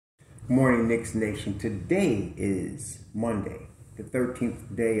Morning, Knicks Nation. Today is Monday, the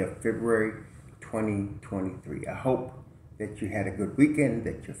 13th day of February 2023. I hope that you had a good weekend,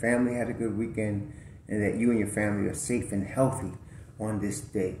 that your family had a good weekend, and that you and your family are safe and healthy on this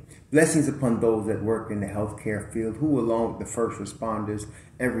day. Blessings upon those that work in the healthcare field who, along with the first responders,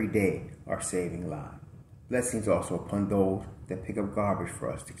 every day are saving lives. Blessings also upon those that pick up garbage for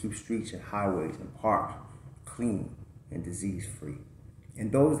us to keep streets and highways and parks clean and disease-free.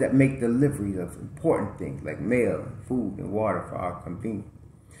 And those that make deliveries of important things like mail, and food, and water for our convenience.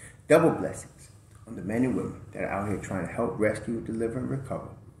 Double blessings on the men and women that are out here trying to help rescue, deliver, and recover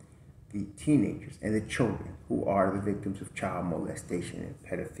the teenagers and the children who are the victims of child molestation and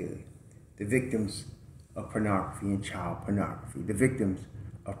pedophilia, the victims of pornography and child pornography, the victims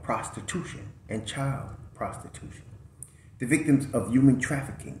of prostitution and child prostitution, the victims of human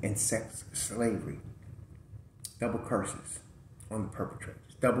trafficking and sex slavery. Double curses on the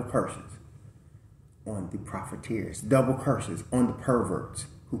perpetrators, double curses on the profiteers, double curses on the perverts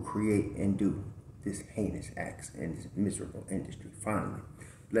who create and do this heinous acts in this miserable industry. Finally,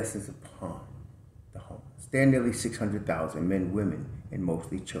 blessings upon the homeless. There are nearly 600,000 men, women, and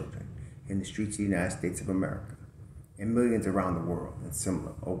mostly children in the streets of the United States of America, and millions around the world in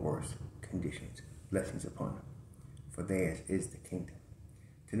similar or worse conditions. Blessings upon them, for theirs is the kingdom.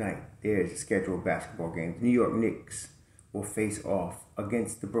 Tonight, there is a scheduled basketball game. The New York Knicks will face off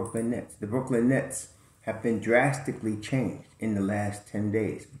against the Brooklyn Nets. The Brooklyn Nets have been drastically changed in the last 10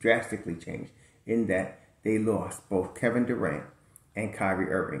 days. Drastically changed in that they lost both Kevin Durant and Kyrie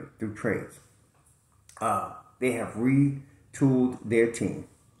Irving through trades. They have retooled their team.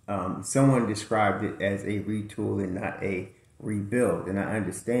 Someone described it as a retool and not a rebuild. And I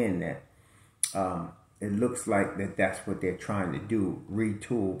understand that. It looks like that's what they're trying to do,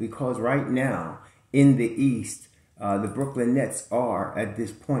 retool. Because right now in the East, the Brooklyn Nets are, at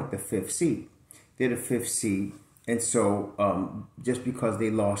this point, the 5th seed. They're the 5th seed. And so just because they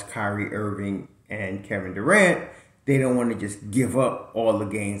lost Kyrie Irving and Kevin Durant, they don't want to just give up all the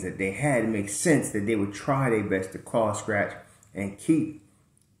games that they had. It makes sense that they would try their best to claw scratch and keep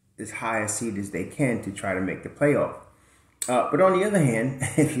as high a seed as they can to try to make the playoff. But on the other hand,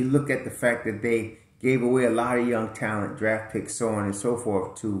 if you look at the fact that they gave away a lot of young talent, draft picks, so on and so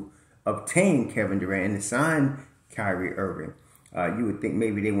forth, to obtain Kevin Durant and to sign Kyrie Irving, you would think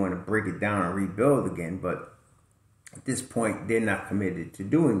maybe they want to break it down and rebuild again, but at this point, they're not committed to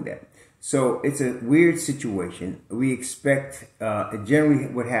doing that. So it's a weird situation. We expect, generally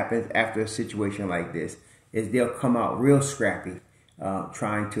what happens after a situation like this is they'll come out real scrappy,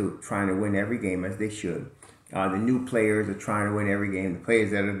 trying to win every game, as they should. The new players are trying to win every game. The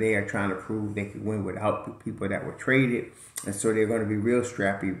players that are there are trying to prove they could win without the people that were traded. And so they're going to be real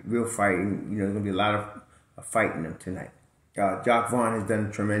scrappy, real fighting. You know, there's going to be a lot of fighting them tonight. Jock Vaughn has done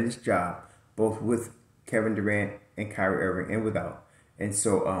a tremendous job, both with Kevin Durant and Kyrie Irving and without. And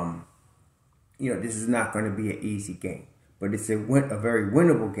so, this is not going to be an easy game. But it's a very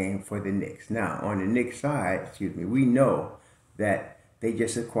winnable game for the Knicks. Now, on the Knicks side, we know that they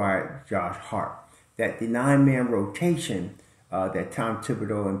just acquired Josh Hart. That the 9-man rotation that Tom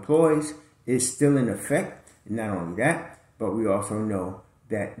Thibodeau employs is still in effect. Not only that, but we also know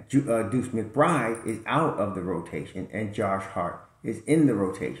that Deuce McBride is out of the rotation and Josh Hart is in the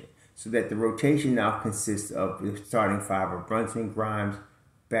rotation. So that the rotation now consists of the starting 5 of Brunson, Grimes,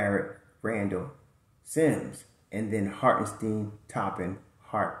 Barrett, Randall, Sims, and then Hartenstein, Toppin,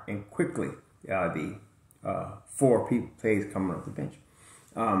 Hart, and Quickly, the 4 players coming off the bench.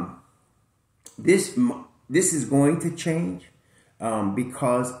 This is going to change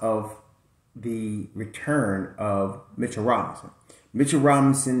because of the return of Mitchell Robinson. Mitchell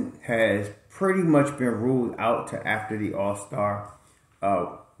Robinson has pretty much been ruled out to after the All-Star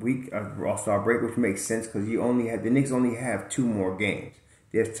week, All-Star break, which makes sense because the Knicks only have 2 more games.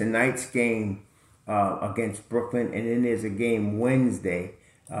 There's tonight's game against Brooklyn, and then there's a game Wednesday.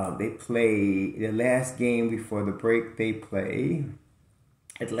 They play the last game before the break. They play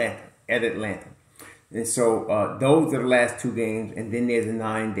at Atlanta. And so those are the last 2 games, and then there's a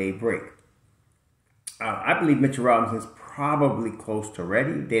 9-day break. I believe Mitchell Robinson's probably close to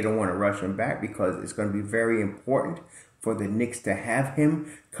ready. They don't want to rush him back because it's going to be very important for the Knicks to have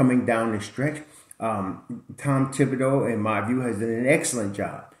him coming down the stretch. Tom Thibodeau, in my view, has done an excellent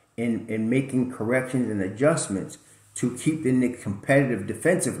job in making corrections and adjustments to keep the Knicks competitive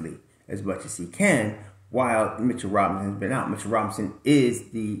defensively as much as he can, while Mitchell Robinson has been out. Mitchell Robinson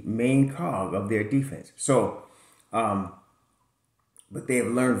is the main cog of their defense. So, but they have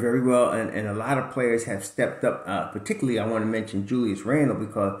learned very well, and a lot of players have stepped up. Particularly, I want to mention Julius Randle,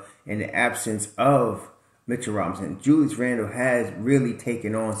 because in the absence of Mitchell Robinson. Julius Randle has really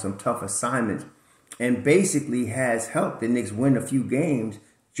taken on some tough assignments and basically has helped the Knicks win a few games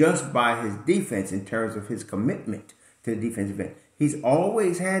just by his defense in terms of his commitment to the defensive end. He's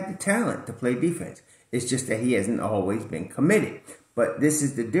always had the talent to play defense. It's just that he hasn't always been committed. But this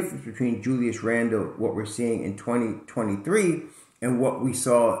is the difference between Julius Randle, what we're seeing in 2023, and what we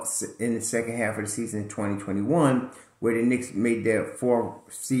saw in the second half of the season in 2021, where the Knicks made their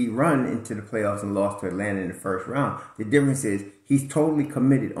 4-seed run into the playoffs and lost to Atlanta in the first round. The difference is he's totally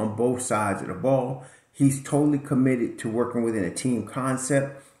committed on both sides of the ball. He's totally committed to working within a team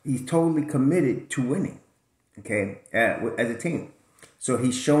concept. He's totally committed to winning, okay, as a team. So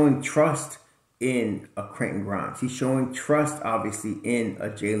he's showing trust in a Quentin Grimes. He's showing trust, obviously, in a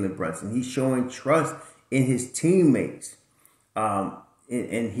Jalen Brunson. He's showing trust in his teammates.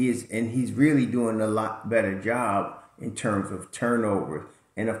 And he's really doing a lot better job in terms of turnovers.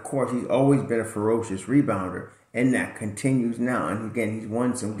 And of course, he's always been a ferocious rebounder, and that continues now. And again, he's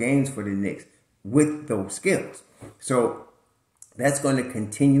won some games for the Knicks with those skills. So that's going to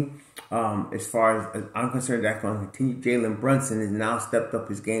continue. As far as I'm concerned, that's going to continue. Jalen Brunson has now stepped up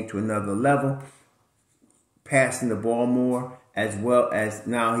his game to another level, passing the ball more, as well as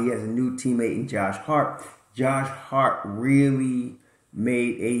now he has a new teammate in Josh Hart. Josh Hart really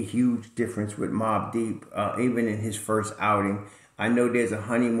made a huge difference with Mobb Deep, even in his first outing. I know there's a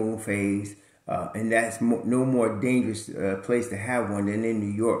honeymoon phase, and that's no more dangerous place to have one than in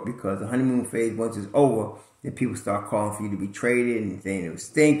New York, because the honeymoon phase, once it's over, then people start calling for you to be traded and saying it was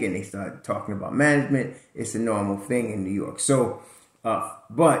stinking. They start talking about management. It's a normal thing in New York. So,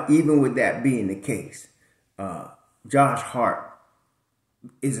 but even with that being the case, Josh Hart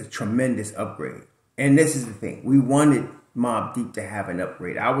is a tremendous upgrade. And this is the thing. We wanted Mobb Deep to have an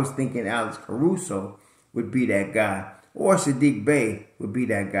upgrade. I was thinking Alex Caruso would be that guy, or Sadiq Bey would be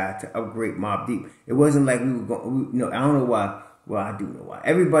that guy to upgrade Mobb Deep. It wasn't like we were going, I don't know why. Well, I do know why.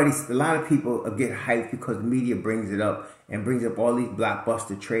 A lot of people get hyped because the media brings it up and brings up all these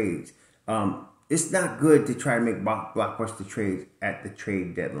blockbuster trades. It's not good to try to make blockbuster trades at the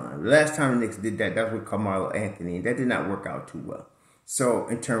trade deadline. The last time the Knicks did that, that was with Carmelo Anthony, and that did not work out too well. So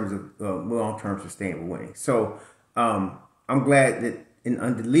in terms of long-term sustainable winning. So I'm glad that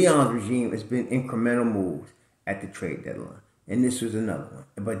under Leon's regime, it's been incremental moves at the trade deadline. And this was another one.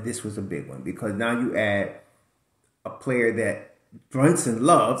 But this was a big one, because now you add a player that Brunson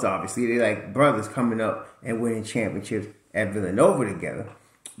loves, obviously. They're like brothers coming up and winning championships at Villanova together.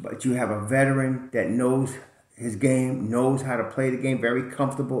 But you have a veteran that knows his game, knows how to play the game, very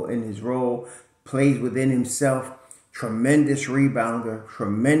comfortable in his role, plays within himself, tremendous rebounder,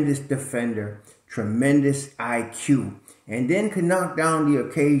 tremendous defender, tremendous IQ, and then can knock down the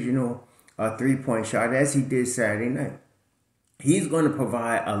occasional three-point shot, as he did Saturday night. He's going to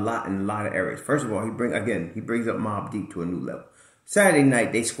provide a lot in a lot of areas. First of all, he brings up Mobb Deep to a new level. Saturday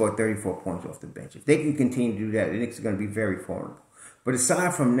night, they scored 34 points off the bench. If they can continue to do that, the Knicks are going to be very formidable. But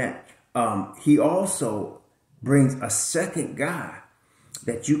aside from that, he also brings a second guy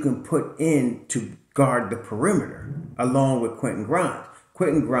that you can put in to guard the perimeter, along with Quentin Grimes.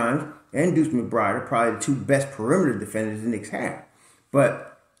 Quentin Grimes and Deuce McBride are probably the two best perimeter defenders the Knicks have.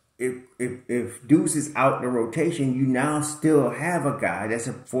 But if Deuce is out the rotation, you now still have a guy that's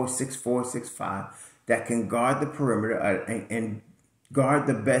a 4'6", 4'6", that can guard the perimeter and guard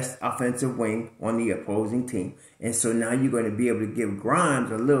the best offensive wing on the opposing team. And so now you're going to be able to give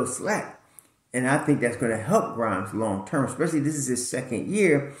Grimes a little slack. And I think that's going to help Grimes long term, especially this is his second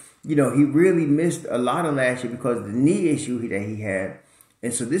year. You know, he really missed a lot of last year because of the knee issue that he had.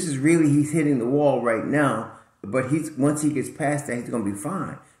 And so this is really, he's hitting the wall right now. But once he gets past that, he's going to be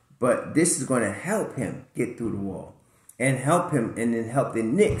fine. But this is going to help him get through the wall and help him, and then help the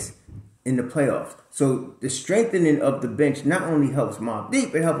Knicks in the playoffs. So the strengthening of the bench not only helps Mobb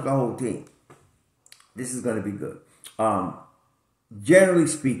Deep, it helps the whole team. This is going to be good. Generally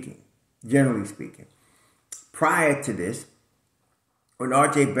speaking, prior to this, when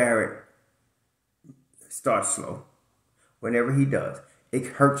R.J. Barrett starts slow, whenever he does, it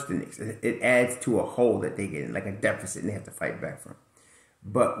hurts the Knicks. It adds to a hole that they get in, like a deficit, and they have to fight back from.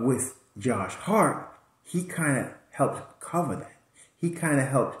 But with Josh Hart, he kind of helps cover that. He kind of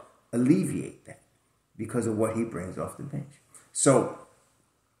helps alleviate that because of what he brings off the bench. So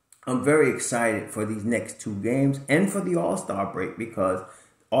I'm very excited for these next two games and for the All-Star break, because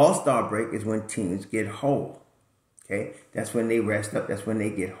All-Star break is when teams get whole. Okay? That's when they rest up. That's when they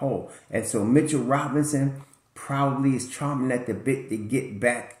get whole. And so Mitchell Robinson probably is chomping at the bit to get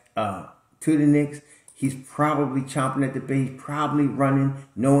back to the Knicks. He's probably chomping at the bit. He's probably running,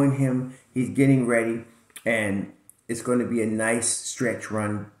 knowing him. He's getting ready. And it's going to be a nice stretch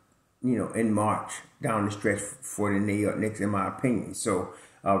run in March down the stretch for the New York Knicks, in my opinion. So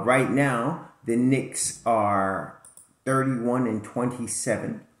right now, the Knicks are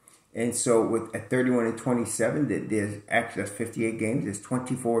 31-27. And so with at 31-27, there's actually, that's 58 games. There's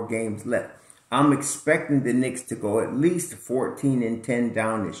 24 games left. I'm expecting the Knicks to go at least 14-10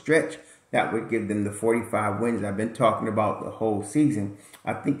 down the stretch. That would give them the 45 wins I've been talking about the whole season.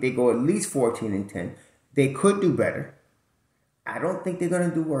 I think they go at least 14-10. They could do better. I don't think they're going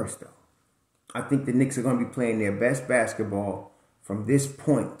to do worse, though. I think the Knicks are going to be playing their best basketball from this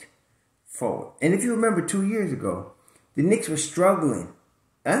point forward. And if you remember 2 years ago, the Knicks were struggling.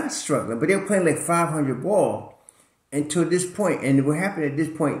 Not struggling, but they were playing like 500 ball until this point. And what happened at this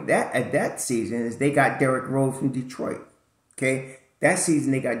point, at that season, is they got Derrick Rose from Detroit. Okay? That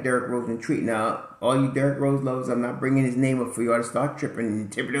season, they got Derrick Rose from Detroit. Now, all you Derrick Rose lovers, I'm not bringing his name up for you all to start tripping.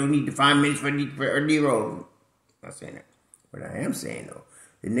 Thibodeau need to 5 minutes for D Rose. I'm not saying that. What I am saying, though,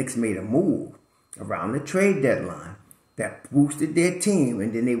 the Knicks made a move around the trade deadline that boosted their team,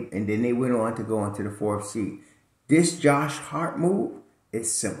 and then they went on to go into the 4th seed. This Josh Hart move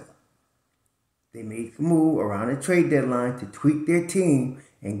is similar. They made a move around the trade deadline to tweak their team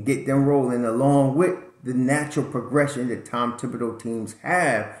and get them rolling along with the natural progression that Tom Thibodeau teams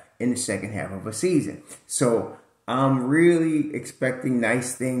have in the second half of a season. So I'm really expecting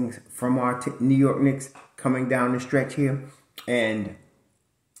nice things from our New York Knicks coming down the stretch here. And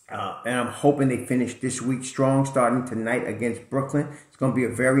I'm hoping they finish this week strong, starting tonight against Brooklyn. It's going to be a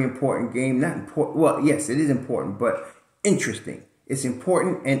very important game. Not important. Well, yes, it is important, but interesting. It's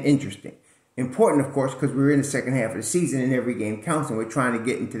important and interesting. Important, of course, because we're in the second half of the season and every game counts, and we're trying to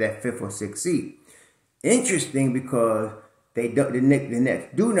get into that 5th or 6th seed. Interesting because the Nets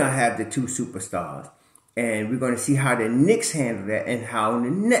do not have the 2 superstars. And we're going to see how the Knicks handle that and how the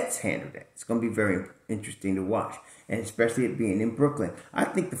Nets handle that. It's going to be very interesting to watch. And especially it being in Brooklyn. I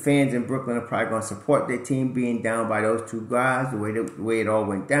think the fans in Brooklyn are probably going to support their team being down by those 2 guys, the way it all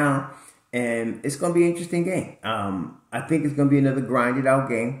went down. And it's going to be an interesting game. I think it's going to be another grinded out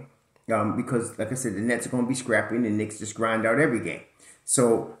game. Because, like I said, the Nets are going to be scrappy and the Knicks just grind out every game.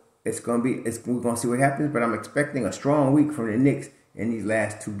 So we're going to see what happens. But I'm expecting a strong week from the Knicks in these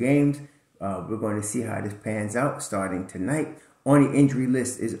last 2 games. We're going to see how this pans out starting tonight. On the injury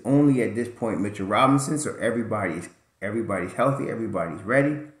list is only at this point Mitchell Robinson. So everybody's healthy. Everybody's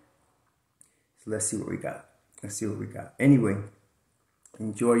ready. So let's see what we got. Anyway,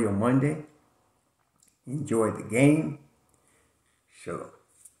 enjoy your Monday. Enjoy the game. Shalom.